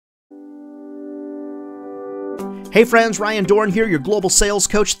Hey friends, Ryan Dohrn here, your global sales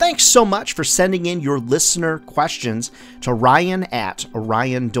coach. Thanks so much for sending in your listener questions to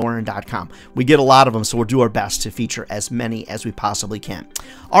ryan@ryandohrn.com. We get a lot of them, so we'll do our best to feature as many as we possibly can.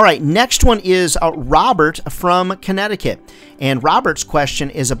 All right, next one is Robert from Connecticut. And Robert's question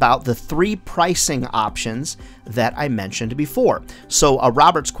is about the 3 pricing options that I mentioned before. So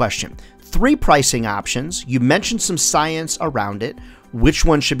Robert's question, 3 pricing options. You mentioned some science around it. Which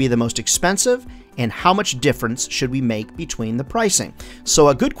one should be the most expensive? And how much difference should we make between the pricing? So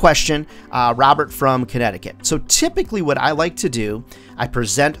a good question, Robert from Connecticut. So typically what I like to do, I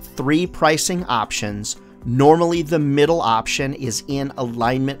present 3 pricing options. Normally the middle option is in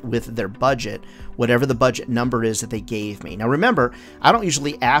alignment with their budget, whatever the budget number is that they gave me. Now remember, I don't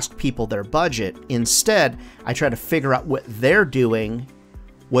usually ask people their budget. Instead, I try to figure out what they're doing,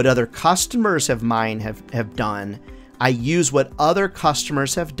 what other customers of mine have done. I use what other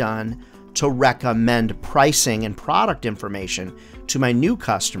customers have done to recommend pricing and product information to my new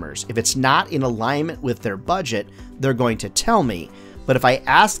customers. If it's not in alignment with their budget, they're going to tell me. But if I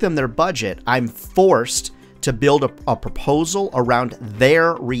ask them their budget, I'm forced to build a proposal around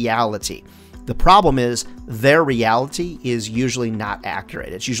their reality. The problem is their reality is usually not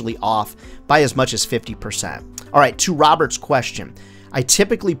accurate. It's usually off by as much as 50%. All right, to Robert's question, I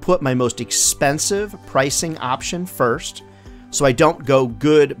typically put my most expensive pricing option first. So I don't go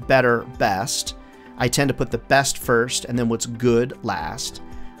good, better, best. I tend to put the best first and then what's good last.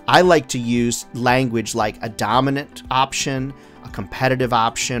 I like to use language like a dominant option, a competitive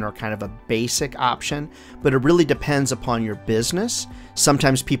option, or kind of a basic option, but it really depends upon your business.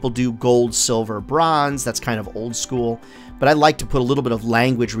 Sometimes people do gold, silver, bronze. That's kind of old school, but I like to put a little bit of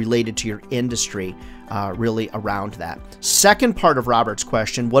language related to your industry really around that. Second part of Robert's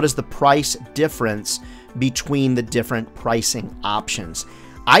question, what is the price difference between the different pricing options?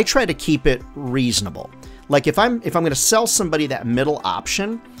 I try to keep it reasonable. Like if I'm going to sell somebody that middle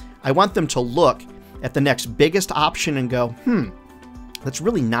option, I want them to look at the next biggest option and go, that's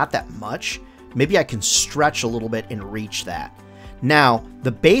really not that much. Maybe I can stretch a little bit and reach that. Now,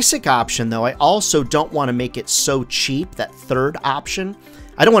 the basic option though, I also don't want to make it so cheap, that third option.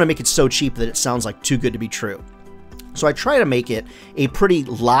 I don't want to make it so cheap that it sounds like too good to be true. So I try to make it a pretty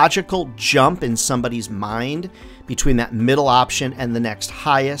logical jump in somebody's mind between that middle option and the next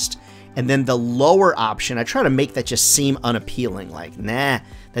highest. And then the lower option, I try to make that just seem unappealing. Like, nah,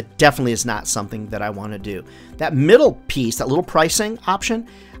 that definitely is not something that I want to do. That middle piece, that little pricing option,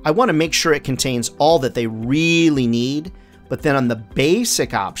 I want to make sure it contains all that they really need. But then on the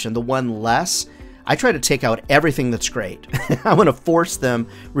basic option, the one less, I try to take out everything that's great. I want to force them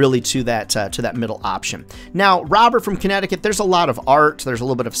really to that middle option. Now, Robert from Connecticut, there's a lot of art. There's a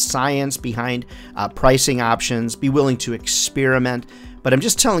little bit of science behind pricing options. Be willing to experiment. But I'm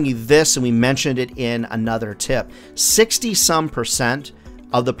just telling you this, and we mentioned it in another tip. 60-some%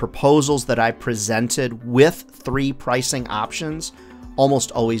 of the proposals that I presented with 3 pricing options almost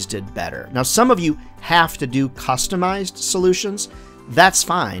always did better. Now, some of you have to do customized solutions. That's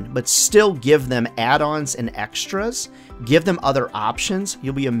fine, but still give them add-ons and extras. Give them other options.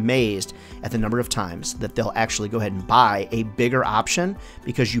 You'll be amazed at the number of times that they'll actually go ahead and buy a bigger option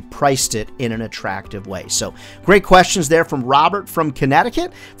because you priced it in an attractive way. So great questions there from Robert from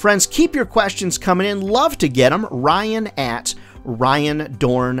Connecticut. Friends, keep your questions coming in. Love to get them.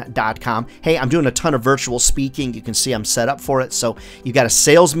 Ryan@ryandohrn.com. Hey, I'm doing a ton of virtual speaking. You can see I'm set up for it. So you've got a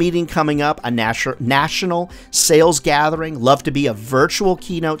sales meeting coming up, a national sales gathering. Love to be a virtual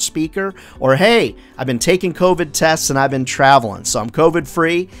keynote speaker. Or hey, I've been taking COVID tests and I've been traveling. So I'm COVID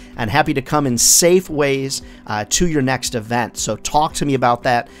free and happy to come in safe ways to your next event. So talk to me about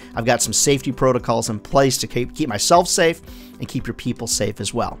that. I've got some safety protocols in place to keep myself safe and keep your people safe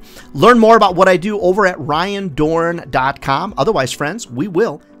as well. Learn more about what I do over at ryandohrn.com. Otherwise, friends, we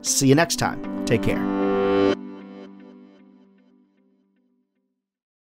will see you next time. Take care.